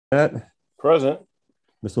Matt, Present.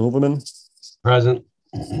 Mr. Hooverman, Present.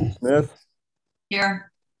 Smith,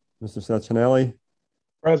 Here. Mr. Sacchinelli,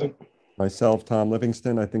 Present. myself, Tom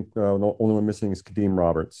Livingston. I think the only one missing is Kadeem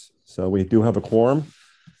Roberts. So we do have a quorum.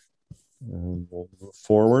 And we'll move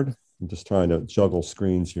forward. I'm just trying to juggle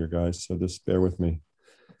screens here, guys, so just bear with me.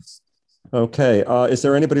 Okay, is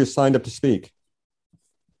there anybody who signed up to speak?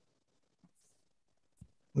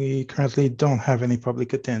 We currently don't have any public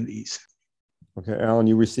attendees. Okay, Alan,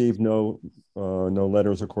 you received no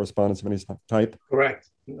letters or correspondence of any type? Correct.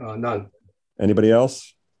 None. Anybody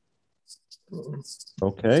else?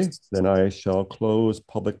 Okay, then I shall close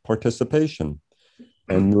public participation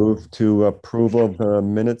and move to approval of the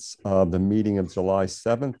minutes of the meeting of July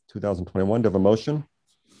 7th, 2021. Do I have a motion?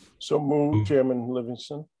 So moved, Chairman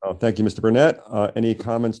Livingston. Thank you, Mr. Burnett. Any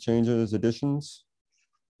comments, changes, additions?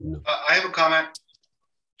 I have a comment,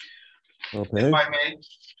 Okay. if I may.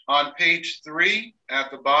 On page 3 at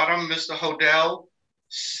the bottom, Mr. Hodel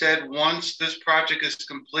said once this project is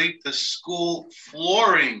complete, the school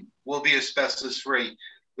flooring will be asbestos free.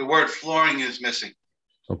 The word flooring is missing.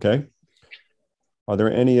 Okay. Are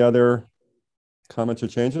there any other comments or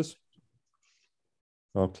changes?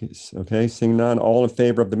 Okay, seeing none, all in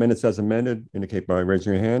favor of the minutes as amended, indicate by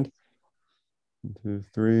raising your hand. 1, 2,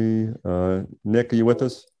 3. Nick, are you with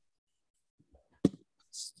us?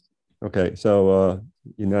 Okay, so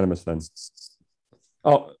unanimous then.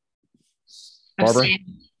 Oh, Barbara?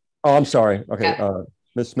 Abstain. Oh, I'm sorry. Okay,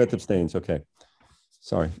 Ms. Smith abstains. Okay,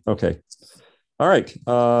 sorry. Okay, all right.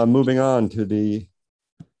 Moving on to the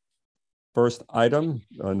first item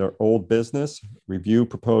under old business, review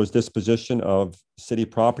proposed disposition of city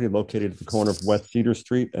property located at the corner of West Cedar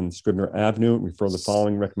Street and Scribner Avenue. Refer the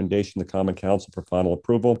following recommendation to Common Council for final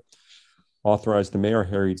approval. Authorize the mayor,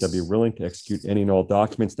 Harry W. Rilling, to execute any and all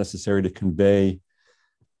documents necessary to convey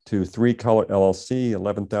to 3 Color LLC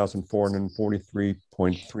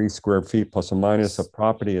 11,443.3 square feet plus or minus of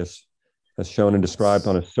property as shown and described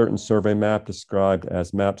on a certain survey map described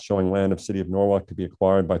as map showing land of City of Norwalk to be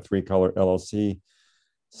acquired by 3 Color LLC,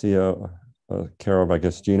 CEO, care of, I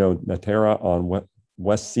guess, Gino Natera on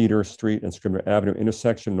West Cedar Street and Scribner Avenue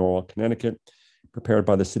intersection, Norwalk, Connecticut, prepared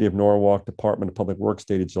by the City of Norwalk Department of Public Works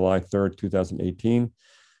dated July 3rd, 2018.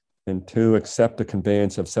 And 2, accept the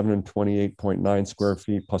conveyance of 728.9 square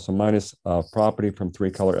feet plus or minus of property from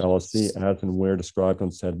 3 Color LLC as and where described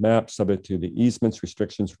on said map, subject to the easements,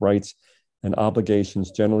 restrictions, rights, and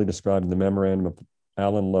obligations generally described in the memorandum of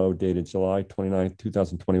Alan Lowe dated July 29,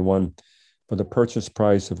 2021 for the purchase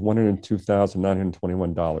price of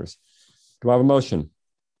 $102,921. Do I have a motion?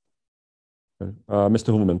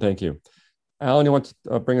 Mr. Hooverman, thank you. Alan, you want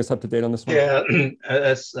to bring us up to date on this one? Yeah,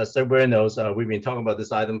 as everybody knows, we've been talking about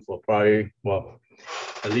this item for probably, well,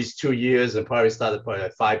 at least 2 years and probably started probably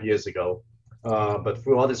like 5 years ago. But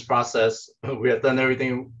through all this process, we have done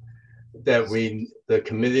everything that the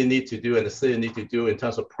committee need to do and the city need to do in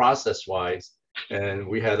terms of process-wise. And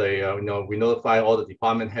we had we notified all the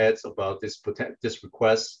department heads about this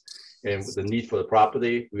request and the need for the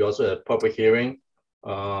property. We also had a public hearing.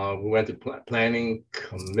 We went to planning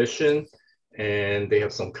commission, and they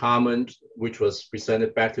have some comment which was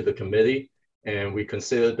presented back to the committee, and we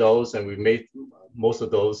considered those, and we made most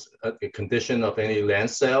of those a condition of any land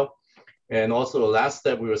sale. And also the last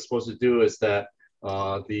step we were supposed to do is that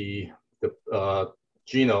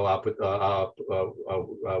Gino, our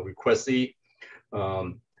requestee,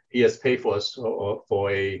 he has paid for us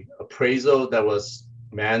for a appraisal that was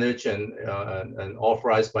managed and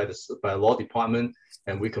authorized by the law department,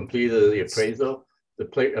 and we completed the appraisal. The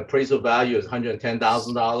appraisal value is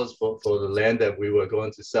 $110,000 for the land that we were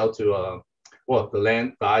going to sell to, the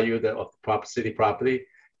land value of the city property.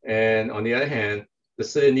 And on the other hand, the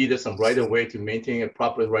city needed some right-of-way to maintain a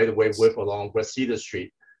proper right-of-way width along West Cedar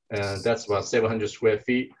Street. And that's about 700 square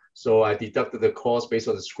feet. So I deducted the cost based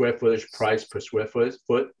on the square footage price per square foot,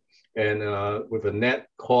 and with a net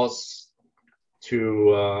cost to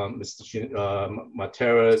Mr.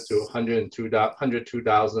 Matera to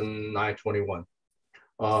 $102,921.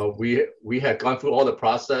 We had gone through all the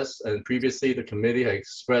process, and previously the committee had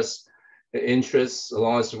expressed interest as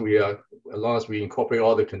long as we incorporate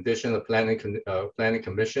all the conditions of planning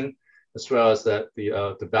commission, as well as that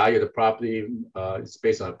the value of the property is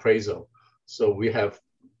based on appraisal. So we have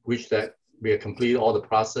reached that. We have completed all the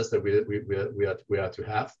process that we are to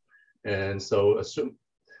have, and so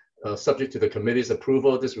subject to the committee's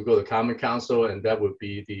approval, this will go to Common Council, and that would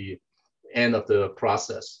be the end of the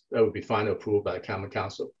process. That would be final approval by the Common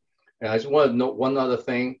Council. And I just want to note one other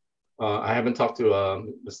thing. I haven't talked to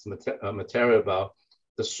Mr. Matera about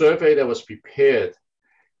the survey that was prepared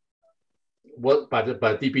by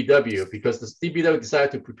DPW, because the DPW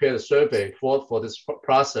decided to prepare the survey for this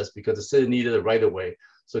process because the city needed it right away.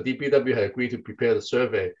 So DPW had agreed to prepare the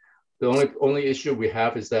survey. The only issue we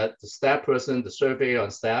have is that the staff person, the surveyor on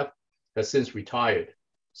staff, has since retired.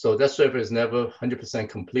 So that survey is never 100%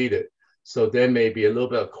 completed. So there may be a little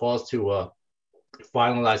bit of cost to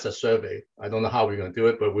finalize the survey. I don't know how we're going to do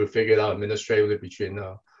it, but we'll figure it out administratively between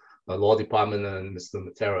the law department and Mr.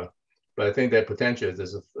 Matera. But I think that potentially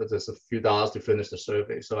there's a few dollars to finish the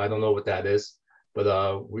survey. So I don't know what that is, but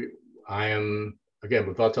I am, again,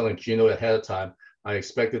 without telling Gino ahead of time, I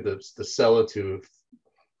expected the seller to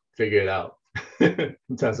figure it out in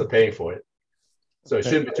terms of paying for it. So it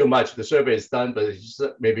shouldn't be too much. The survey is done, but it's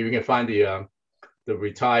just, maybe we can find the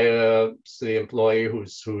retired city employee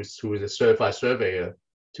who's a certified surveyor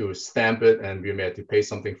to stamp it, and we may have to pay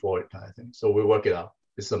something for it, kind of thing. So we'll work it out.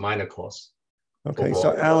 It's a minor cost. Okay, overall.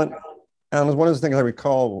 so Alan, one of the things I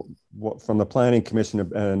recall from the Planning Commission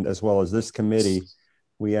and as well as this committee,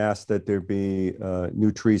 we asked that there be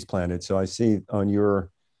new trees planted. So I see on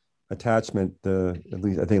your attachment, at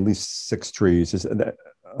least 6 trees. And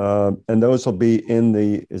those will be in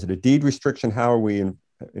is it a deed restriction? How are we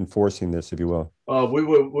enforcing this, if you will? We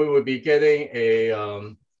would be getting a,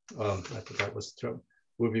 I forgot what's the term.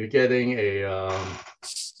 We'll be getting a,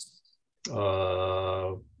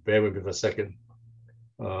 bear with me for a second.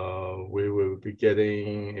 We will be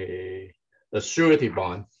getting a surety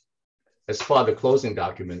bond as part of the closing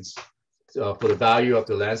documents for the value of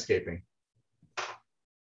the landscaping,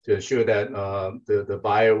 to ensure that the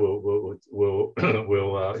buyer will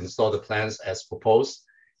install the plants as proposed,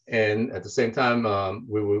 and at the same time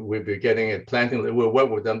we'll be getting a planting. We'll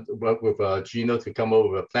work with Gino to come over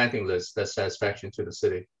with a planting list that's satisfaction to the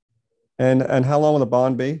city. And how long will the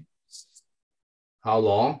bond be? How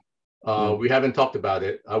long? We haven't talked about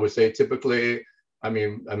it. I would say typically, I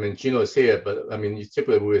mean Gino is here, but I mean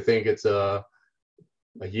typically we would think it's a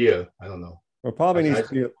year. I don't know. Well, probably needs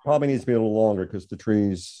to be a little longer because the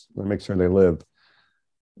trees, want to make sure they live.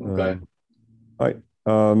 Okay. All right.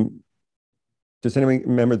 Does any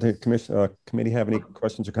member of the committee have any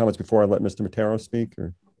questions or comments before I let Mr. Matera speak?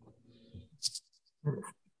 Or? All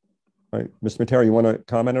right, Mr. Matera, you want to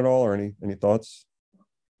comment at all, or any thoughts?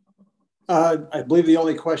 I believe the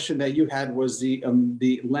only question that you had was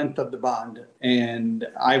the length of the bond, and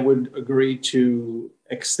I would agree to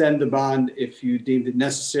extend the bond if you deemed it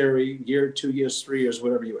necessary, year, 2 years, 3 years,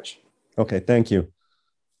 whatever you wish. Okay, thank you.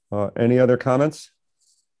 Any other comments?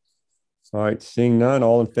 All right, seeing none,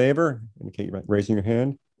 all in favor, indicate by raising your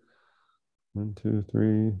hand. 1, 2,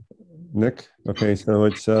 3. Nick? Okay, so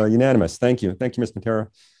it's unanimous. Thank you. Thank you, Ms. Matera.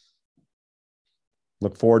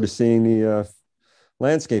 Look forward to seeing the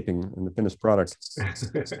landscaping and the finished product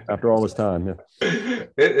after all this time. Yeah.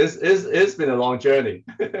 It's been a long journey.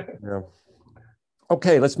 Yeah.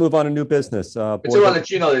 Okay, let's move on to new business. It's all let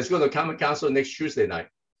you know, it's going to Common Council next Tuesday night.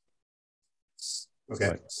 Okay.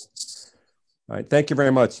 All right. Thank you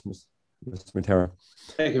very much, Mr. Matera.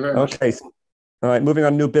 Thank you very much. Okay. All right, moving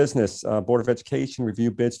on to new business. Board of Education review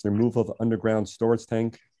bids for the removal of underground storage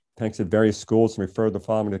tanks at various schools and refer the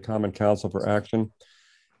following to Common Council for action.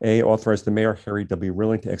 A, authorize the mayor, Harry W.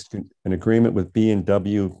 Rilling, to execute an agreement with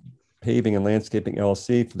B&W Paving and Landscaping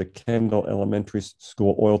LLC for the Kendall Elementary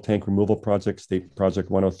School Oil Tank Removal Project, State Project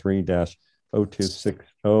 103-0260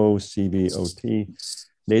 CVOT.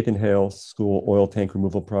 Nathan Hale School Oil Tank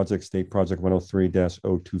Removal Project, State Project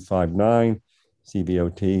 103-0259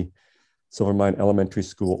 CVOT. Silvermine Elementary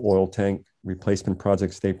School Oil Tank Replacement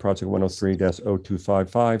Project, State Project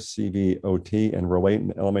 103-0255 CVOT, and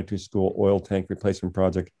Rowayton Elementary School Oil Tank Replacement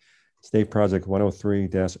Project, State Project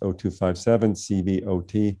 103-0257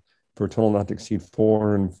 CVOT, for a total not to exceed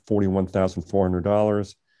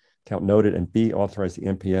 $441,400. Account noted. And B, authorize the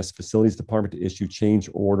MPS Facilities Department to issue change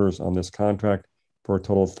orders on this contract for a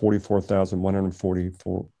total of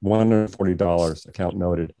 $44,140. Account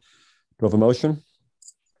noted. Do I have a motion?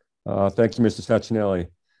 Thank you, Mr. Sacchinelli.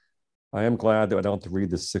 I am glad that I don't have to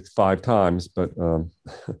read this 5 times, but Bill,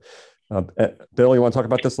 you want to talk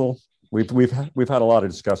about this a little? We've had a lot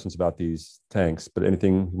of discussions about these tanks, but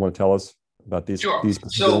anything you want to tell us about these? Sure.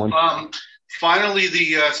 Finally,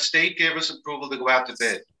 the state gave us approval to go out to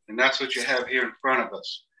bid, and that's what you have here in front of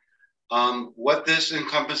us. What this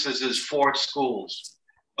encompasses is 4 schools.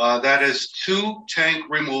 That is 2 tank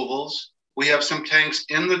removals. We have some tanks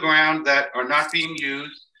in the ground that are not being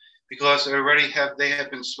used because they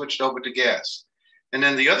have been switched over to gas. And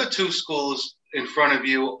then the other 2 schools in front of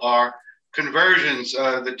you are conversions.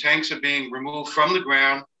 The tanks are being removed from the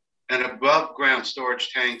ground, and above ground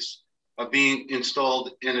storage tanks are being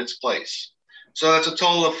installed in its place. So that's a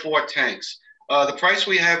total of 4 tanks. The price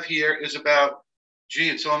we have here is about,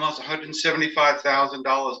 it's almost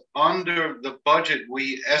 $175,000 under the budget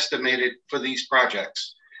we estimated for these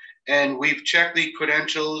projects. And we've checked the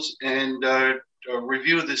credentials and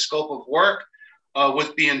reviewed the scope of work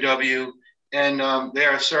with B&W, and they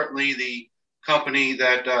are certainly the company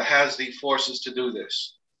that has the forces to do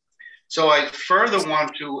this. So I further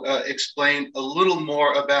want to explain a little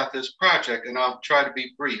more about this project, and I'll try to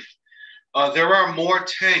be brief. There are more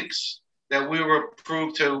tanks that we were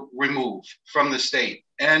approved to remove from the state,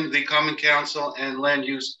 and the Common Council and Land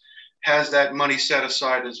Use has that money set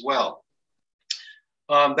aside as well.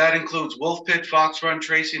 That includes Wolf Pit, Fox Run,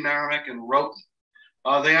 Tracy, Merrimack, and Rowton.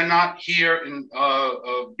 They are not here in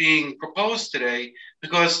being proposed today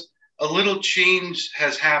because a little change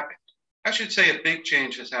has happened. I should say a big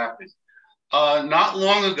change has happened. Not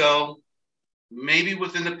long ago, maybe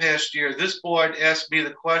within the past year, this board asked me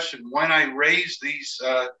the question when I raised these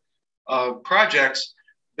projects,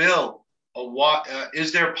 Bill,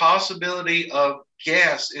 is there a possibility of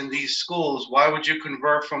gas in these schools? Why would you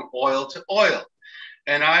convert from oil to oil?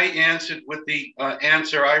 And I answered with the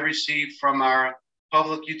answer I received from our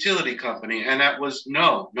public utility company, and that was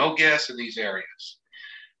no gas in these areas.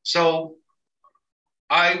 So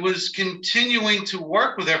I was continuing to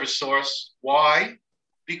work with Eversource. Why?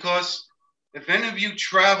 Because if any of you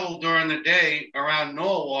travel during the day around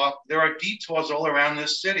Norwalk, there are detours all around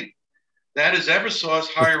this city. That is Eversource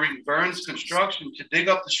hiring Burns Construction to dig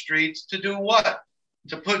up the streets to do what?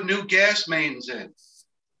 To put new gas mains in.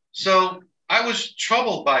 So I was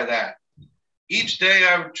troubled by that. Each day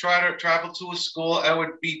I would try to travel to a school, I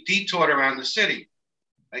would be detoured around the city.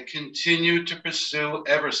 I continued to pursue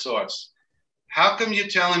Eversource. How come you're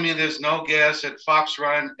telling me there's no gas at Fox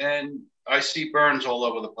Run and I see burns all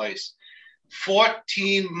over the place?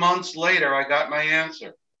 14 months later, I got my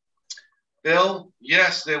answer. Bill,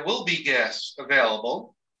 yes, there will be gas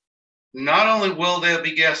available. Not only will there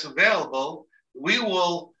be gas available, we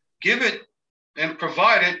will give it and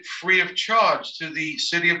provide it free of charge to the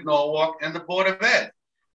city of Norwalk and the Board of Ed.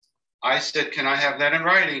 I said, can I have that in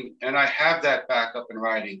writing? And I have that back up in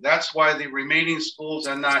writing. That's why the remaining schools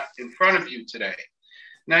are not in front of you today.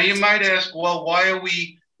 Now you might ask, well, why are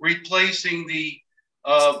we replacing the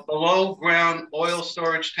below ground oil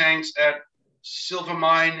storage tanks at Silver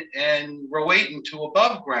Mine and Rowayton to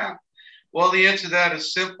above ground? Well, the answer to that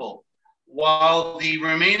is simple. While the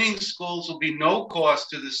remaining schools will be no cost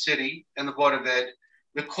to the city and the Board of Ed,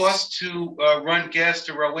 the cost to run gas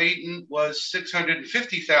to Rowayton was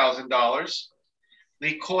 $650,000.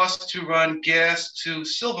 The cost to run gas to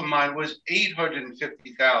Silver Mine was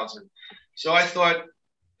 $850,000. So I thought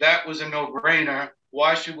that was a no-brainer.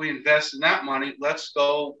 Why should we invest in that money? Let's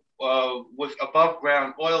go with above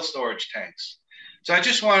ground oil storage tanks. So I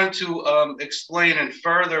just wanted to explain and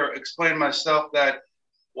further explain myself that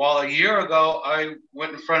while a year ago I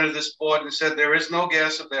went in front of this board and said there is no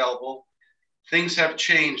gas available, things have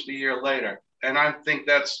changed a year later. And I think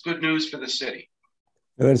that's good news for the city.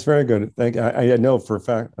 And that's very good. Thank you. I know for a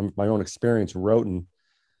fact, my own experience, Rowton,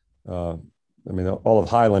 I mean, all of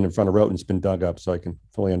Highland in front of Rowton's been dug up, so I can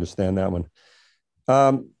fully understand that one.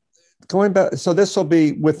 Going back, so this will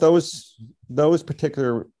be with those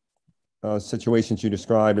particular situations you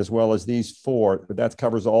described, as well as these four, but that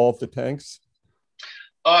covers all of the tanks?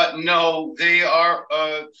 No, they are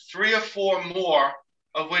 3 or 4 more,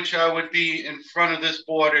 of which I would be in front of this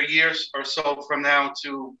board a year or so from now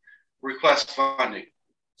to request funding.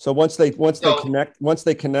 So once they connect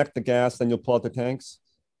the gas, then you'll pull out the tanks?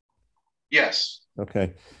 Yes.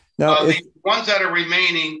 Okay. Now the ones that are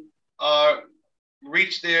remaining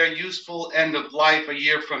reach their useful end of life a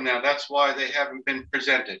year from now. That's why they haven't been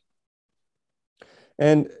presented.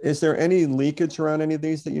 And is there any leakage around any of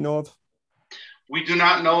these that you know of? We do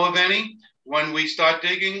not know of any. When we start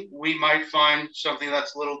digging, we might find something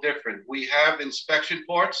that's a little different. We have inspection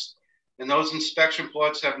ports, and those inspection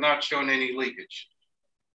ports have not shown any leakage.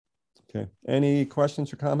 Okay. Any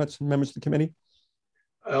questions or comments from members of the committee?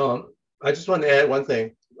 I just want to add one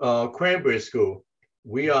thing. Cranberry School,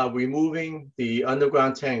 we are removing the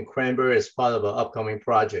underground tank Cranberry as part of an upcoming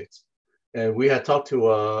project. And we had talked to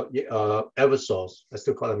Eversource, I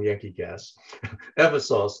still call them Yankee Gas,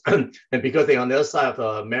 Eversource. And because they're on the other side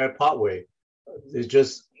of Merritt Parkway, it's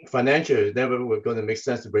just financially, it never was going to make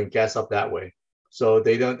sense to bring gas up that way. So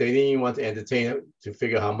they didn't even want to entertain it to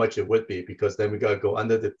figure how much it would be, because then we got to go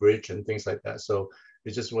under the bridge and things like that. So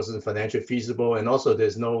it just wasn't financially feasible. And also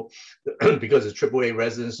there's no, because it's AAA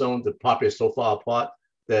residence zone, the property is so far apart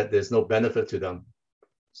that there's no benefit to them.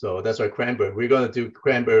 So that's why Cranberry, we're going to do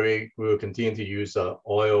Cranberry. We will continue to use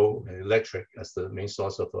oil and electric as the main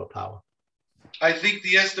source of power. I think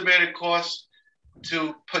the estimated cost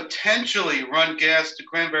to potentially run gas to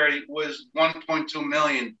Cranberry was 1.2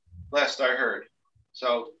 million, last I heard.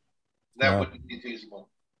 So that wouldn't be feasible.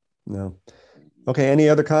 No. Okay, any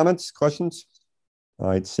other comments, questions? All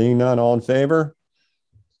right, seeing none, all in favor?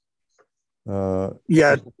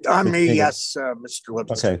 Yeah, I'm a yes, Mr.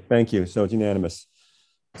 Livingston. Okay, thank you. So it's unanimous.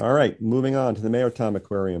 All right, moving on to the Maritime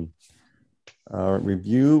Aquarium.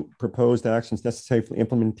 Review proposed actions necessary for the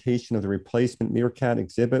implementation of the replacement Meerkat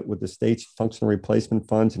exhibit with the state's functional replacement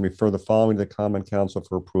funds and refer the following to the Common Council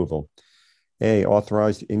for approval. A,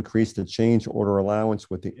 authorize to increase the change order allowance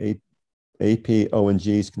with the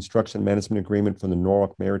APO&G's construction management agreement for the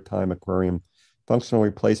Norwalk Maritime Aquarium functional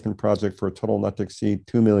replacement project for a total not to exceed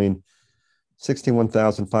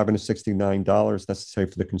 $2,061,569 necessary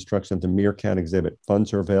for the construction of the Meerkat exhibit.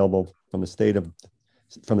 Funds are available from the state and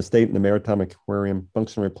the Maritime Aquarium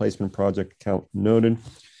functional replacement project account noted.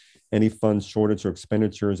 Any funds shortage or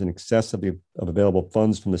expenditures in excess of available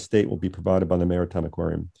funds from the state will be provided by the Maritime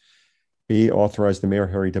Aquarium. B, authorize the Mayor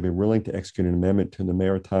Harry W. Rilling to execute an amendment to the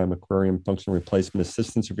Maritime Aquarium functional replacement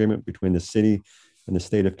assistance agreement between the city and the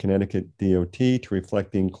state of Connecticut DOT to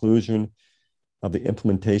reflect the inclusion of the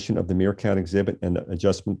implementation of the Meerkat exhibit and the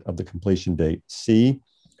adjustment of the completion date. C,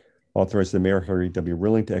 authorize the Mayor Harry W.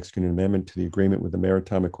 Rilling to execute an amendment to the agreement with the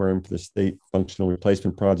Maritime Aquarium for the state functional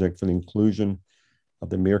replacement project for the inclusion of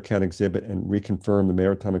the Meerkat exhibit and reconfirm the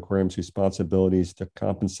Maritime Aquarium's responsibilities to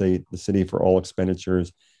compensate the city for all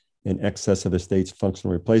expenditures in excess of the state's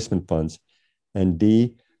functional replacement funds. And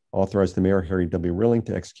D, authorize the Mayor Harry W. Rilling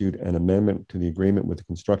to execute an amendment to the agreement with the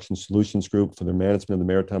Construction Solutions Group for the management of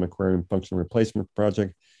the Maritime Aquarium functional replacement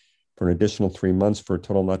project for an additional 3 months for a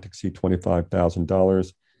total not to exceed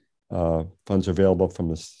 $25,000. Funds are available from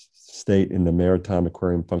the state in the Maritime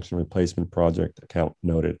Aquarium functional replacement project account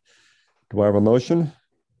noted. Do I have a motion?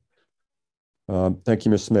 Thank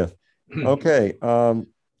you, Ms. Smith. Okay,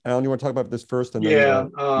 Alan, you want to talk about this first? And yeah,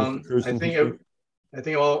 then, I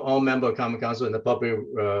think all member of Common Council and the public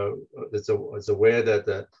is aware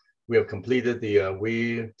that we have completed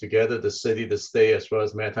we together, the city, the state, as well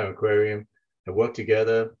as Maritime Aquarium, have worked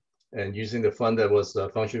together and using the fund that was the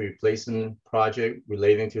functional replacement project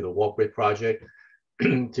relating to the walkway project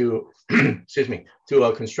to, excuse me,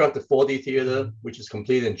 to construct the 4D theater, which is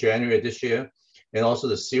completed in January of this year. And also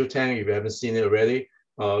the seal tank, if you haven't seen it already,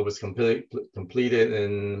 it was completed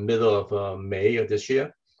in the middle of May of this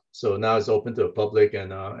year. So now it's open to the public,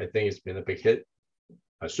 and I think it's been a big hit.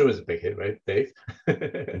 I assume it's a big hit, right, Dave?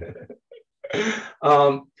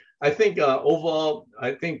 I think overall,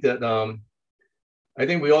 I think that I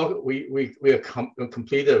think we have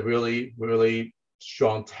completed a really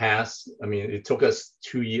strong task. I mean, it took us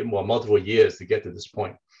 2 years, well, multiple years to get to this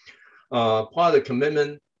point. Part of the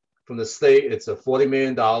commitment from the state, it's a $40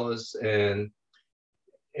 million,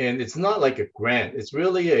 and it's not like a grant. It's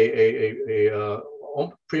really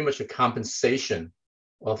pretty much a compensation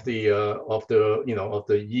of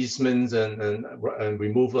the easements and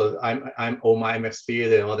removal of IMAX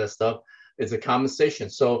theater and all that stuff. It's a compensation.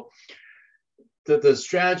 So the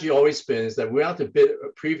strategy always been is that we have to bid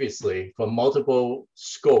previously for multiple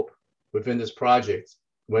scope within this project.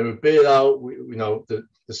 When we bid it out,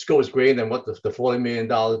 the scope is greater than what the $40 million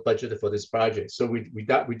budgeted for this project. So we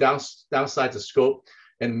downside the scope,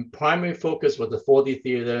 and primary focus was the 4D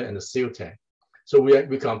theater and the seal tank. So we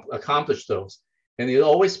accomplished those. And it's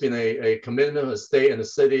always been a commitment of the state and the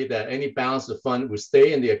city that any balance of fund will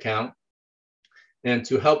stay in the account, and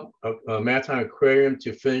to help Maritime Aquarium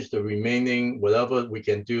to finish the remaining, whatever we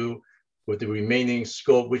can do with the remaining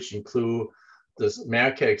scope, which include the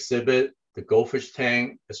Meerkat exhibit, the goldfish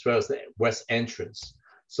tank, as well as the west entrance.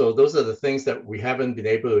 So those are the things that we haven't been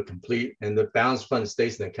able to complete, and the balance fund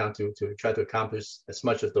stays in the account to try to accomplish as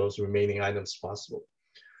much of those remaining items as possible.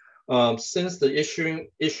 Since the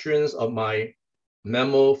issuance of my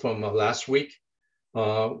memo from last week,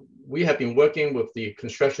 we have been working with the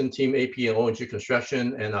construction team, AP and O&G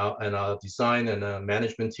Construction, and our design and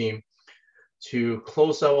management team to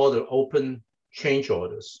close out all the open change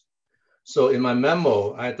orders. So in my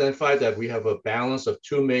memo, I identified that we have a balance of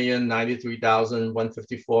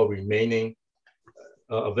 $2,093,154 remaining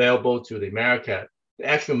available to the Meerkat. The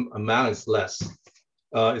actual amount is less.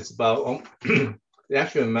 It's about the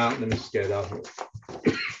actual amount. Let me just get it out here.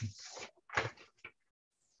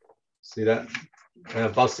 See that?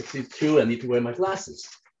 About 62. I need to wear my glasses.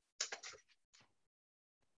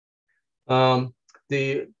 At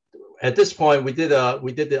this point, we did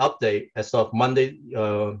the update as of Monday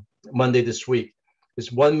this week. It's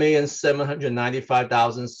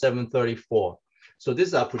 $1,795,734. So this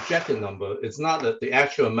is our projected number. It's not the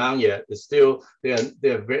actual amount yet. It's still there's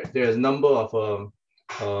a number of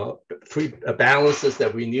free balances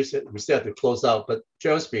that we still have to close out. But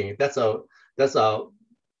generally speaking,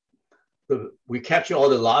 we capture all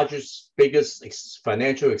the largest, biggest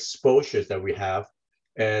financial exposures that we have,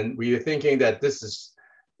 and we are thinking that this is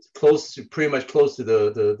pretty much close to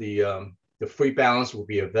the free balance will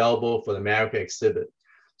be available for the America exhibit.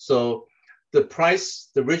 So the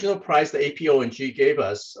original price the APO&G gave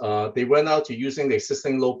us, they went out to using the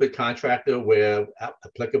existing low bid contractor where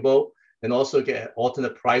applicable, and also get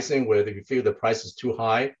alternate pricing where they feel the price is too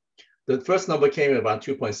high. The first number came in about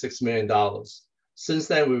 $2.6 million. Since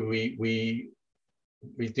then, we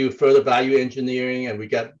do further value engineering and we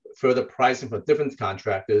got further pricing from different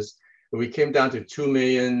contractors. We came down to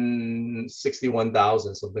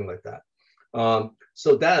 $2,061,000, something like that.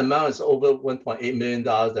 So that amount is over $1.8 million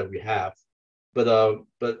that we have. But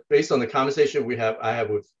based on the conversation I have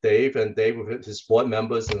with Dave and Dave with his board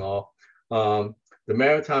members and all, the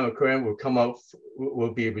Maritime Aquarium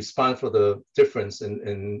will be responsible for the difference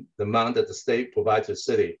in the amount that the state provides to the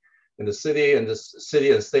city. And the city and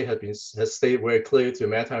state has stated very clear to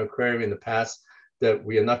Maritime Aquarium in the past that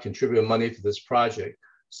we are not contributing money to this project.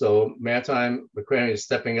 So Maritime Aquarium is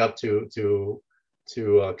stepping up to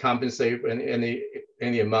compensate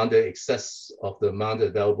any amount that excess of the amount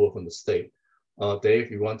available from the state. Dave,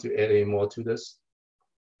 you want to add any more to this?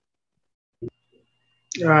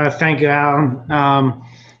 Thank you, Alan.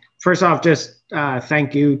 First off, just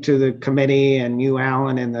thank you to the committee and you,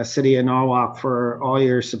 Alan, and the city of Norwalk for all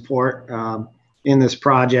your support in this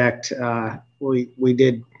project. We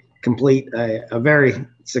did complete a very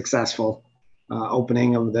successful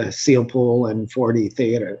opening of the Seal Pool and 4D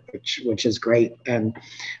Theater, which is great. And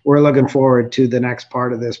we're looking forward to the next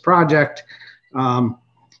part of this project.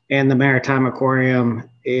 And the Maritime Aquarium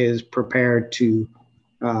is prepared to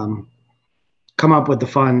come up with the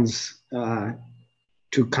funds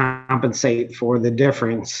to compensate for the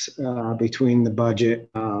difference between the budget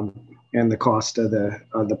and the cost of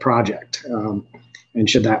the project. And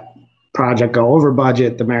should that project go over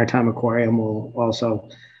budget, the Maritime Aquarium will also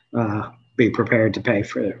be prepared to pay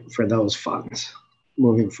for those funds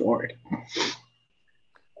moving forward.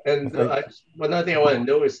 And one other thing I want to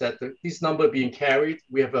know is that these numbers being carried,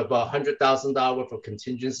 we have about $100,000 for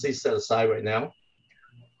contingency set aside right now.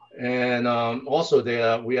 And also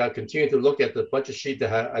we are continuing to look at the budget sheet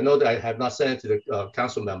that I know that I have not sent it to the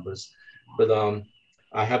council members, but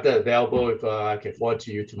I have that available if I can forward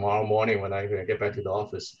to you tomorrow morning when I get back to the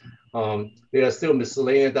office. There are still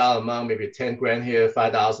miscellaneous dollar amount, maybe 10 grand here,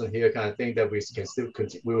 5,000 here kind of thing that we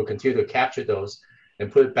will continue to capture those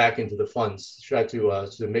and put it back into the funds, try to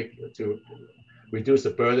reduce the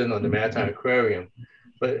burden on the Maritime Aquarium.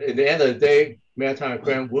 But at the end of the day, Maritime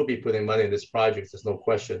Aquarium will be putting money in this project. There's no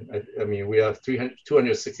question. I mean, we are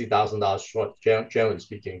 $260,000 short, generally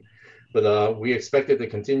speaking. But we expected the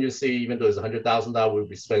contingency, even though it's $100,000, we'll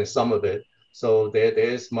be spending some of it. So there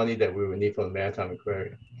is money that we will need from the Maritime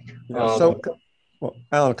Aquarium. Well,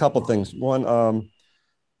 Alan, a couple of things. One,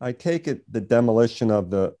 I take it the demolition of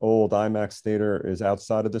the old IMAX theater is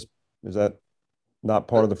outside of this. Is that not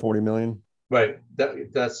part of the 40 million? Right.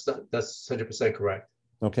 That's 100% correct.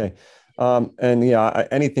 Okay. And yeah,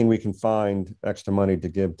 anything we can find extra money to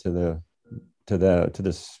give to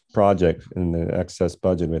this project in the excess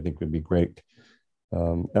budget, I think would be great.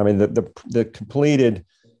 I mean, the completed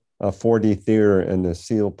 4D theater and the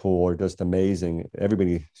Seal Pool are just amazing.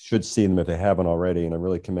 Everybody should see them if they haven't already. And I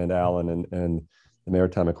really commend Alan and the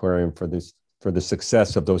Maritime Aquarium for the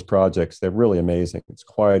success of those projects. They're really amazing. It's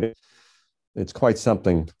quite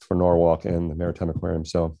something for Norwalk and the Maritime Aquarium.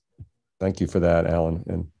 So thank you for that, Alan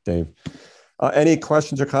and Dave. Any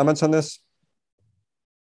questions or comments on this?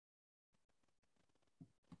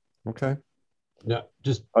 Okay. Yeah,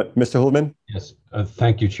 just Mr. Hultman. Yes,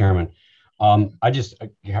 thank you, Chairman. I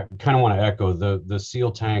kind of want to echo the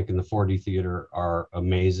Seal Tank and the 4D Theater are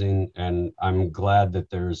amazing, and I'm glad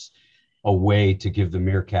that there's a way to give the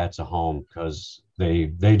Meerkats a home because they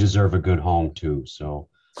deserve a good home too. So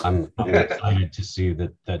I'm excited to see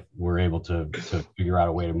that we're able to figure out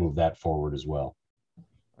a way to move that forward as well.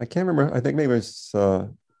 I can't remember. I think maybe it was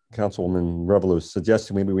Councilwoman Revelou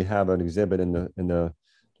suggested maybe we have an exhibit in the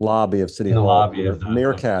lobby of City Hall. Lobby of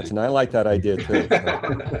meerkats, and I like that idea too.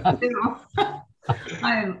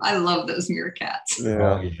 I love those meerkats.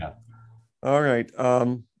 Yeah. Oh, yeah. All right.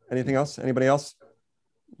 Anything else? Anybody else?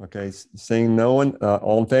 Okay. Seeing no one.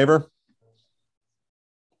 All in favor?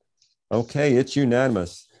 Okay, it's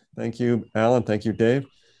unanimous. Thank you, Alan. Thank you, Dave.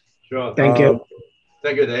 Sure. Thank you.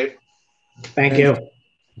 Thank you, Dave. Thank you.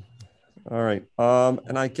 All right.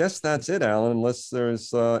 And I guess that's it, Alan, unless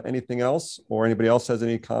there's anything else or anybody else has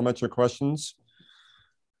any comments or questions.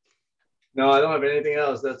 No, I don't have anything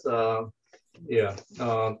else. That's yeah.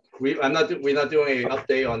 We're not doing an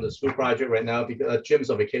update on the school project right now because Jim's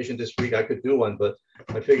on vacation this week. I could do one, but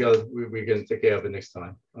I figure we can take care of it next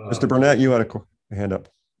time. Mr. Burnett, you had a hand up.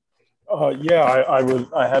 Yeah,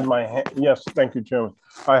 I had my hand. Yes, thank you, Chairman.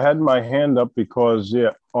 I had my hand up because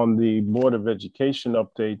on the Board of Education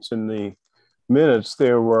updates in the minutes,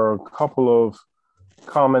 there were a couple of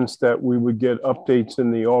comments that we would get updates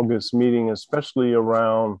in the August meeting, especially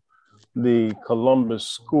around the Columbus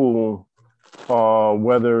School,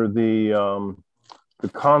 whether the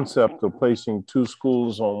concept of placing two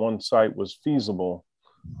schools on one site was feasible.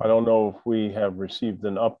 I don't know if we have received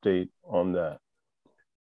an update on that.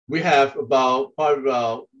 We have probably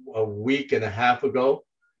about a week and a half ago,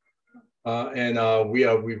 and we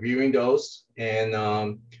are reviewing those. And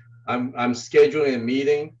I'm scheduling a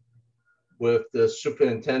meeting with the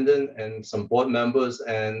superintendent and some board members,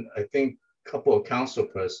 and I think a couple of council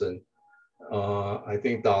person. I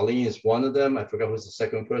think Darlene is one of them. I forgot who the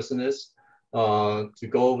second person is. To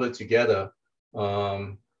go over together.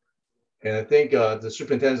 And I think the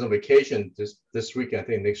superintendent's on vacation this week. I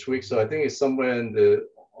think next week. So I think it's somewhere in the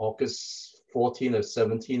August 14 or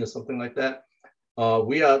 17 or something like that.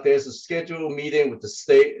 There's a scheduled meeting with the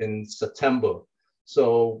state in September.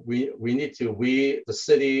 So we need to, the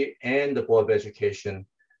city and the Board of Education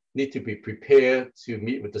need to be prepared to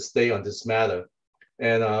meet with the state on this matter.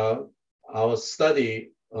 And our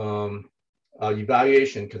study, our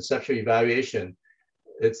evaluation, conceptual evaluation,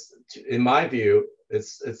 it's, in my view,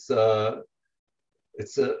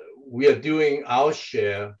 we are doing our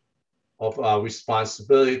share of our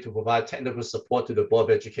responsibility to provide technical support to the Board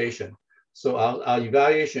of Education. So our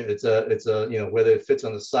evaluation, it's a whether it fits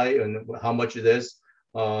on the site and how much it is.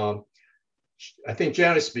 I think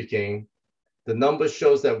generally speaking, the number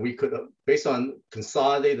shows that we could, based on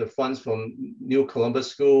consolidated funds from New Columbus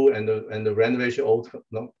School and the renovation Old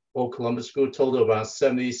Columbus School, total around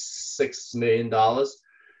 $76 million.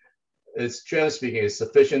 It's generally speaking, it's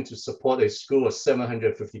sufficient to support a school of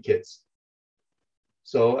 750 kids.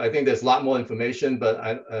 So I think there's a lot more information, but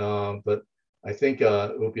I think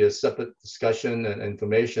it will be a separate discussion and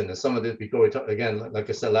information. And some of this, because we talk, again, like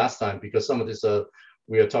I said last time, because some of this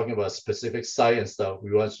we are talking about a specific site and stuff.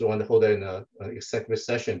 We also want to hold that in an executive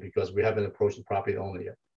session because we haven't approached the property owner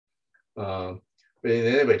yet. But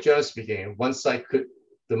anyway, generally speaking, one site could,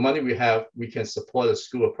 the money we have, we can support a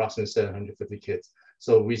school of approximately 750 kids.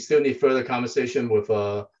 So we still need further conversation with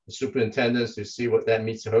the superintendents to see what that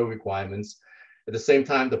meets her requirements. At the same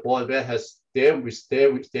time, the Board of Ed has their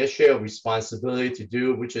share of responsibility to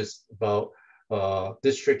do, which is about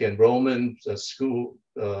district enrollment, school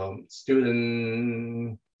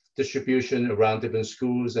student distribution around different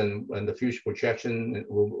schools, and the future projection,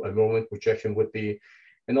 enrollment projection would be.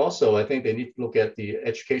 And also, I think they need to look at the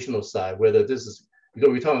educational side, whether this is, because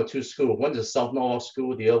we're talking about two schools. One is the South Norwalk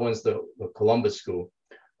School, the other one's the Columbus School.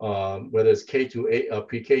 Whether it's K to 8,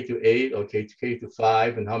 pre-K to 8, or K to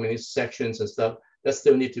 5, and how many sections and stuff, that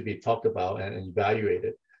still need to be talked about and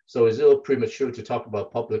evaluated. So it's a little premature to talk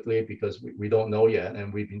about publicly because we don't know yet,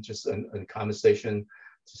 and we've been just in conversation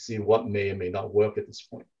to see what may or may not work at this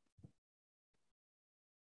point.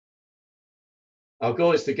 Our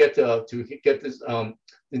goal is to get this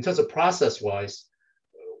in terms of process-wise.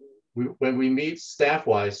 When we meet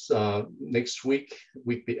staff-wise next week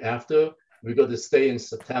after, we're going to stay in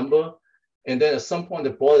September. And then at some point, the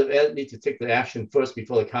Board of Ed need to take the action first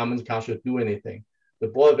before the Common Council do anything. The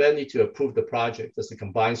Board of Ed need to approve the project as a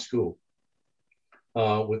combined school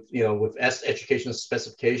with educational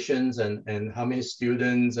specifications and how many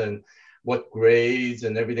students and what grades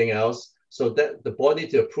and everything else. So that the board need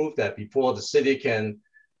to approve that before the city can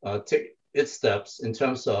take its steps in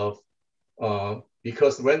terms of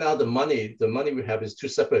because right now the money we have is two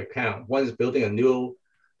separate accounts. One is building a new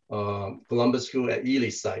Columbus School at Ely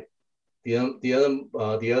site.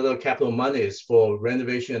 The other capital money is for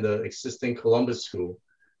renovation of the existing Columbus School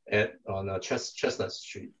on Chestnut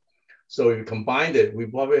Street. So if you combine it, we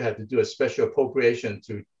probably have to do a special appropriation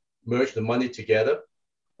to merge the money together.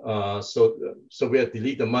 So we have to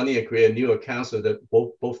delete the money and create a new account so that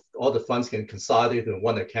all the funds can consolidate in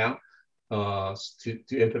one account to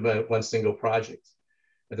implement one single project.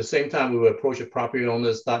 At the same time, we will approach the property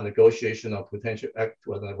owners, start negotiation of potential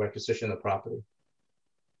requisition of property.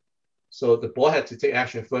 So the board had to take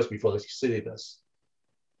action first before the city does.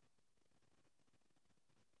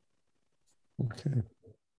 Okay.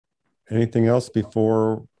 Anything else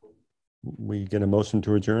before we get a motion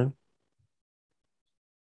to adjourn?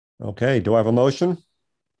 Okay, do I have a motion?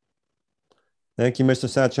 Thank you, Mr.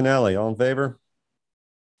 Sachinelli. All in favor?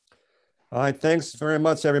 All right, thanks very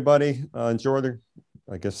much, everybody. Enjoy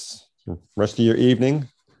I guess rest of your evening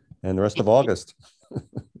and the rest of August. It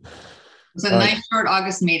was a All nice right. short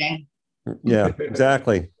August meeting. Yeah,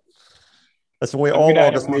 exactly. That's the way all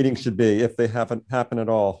August meetings should be, if they haven't happened at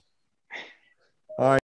all. All right.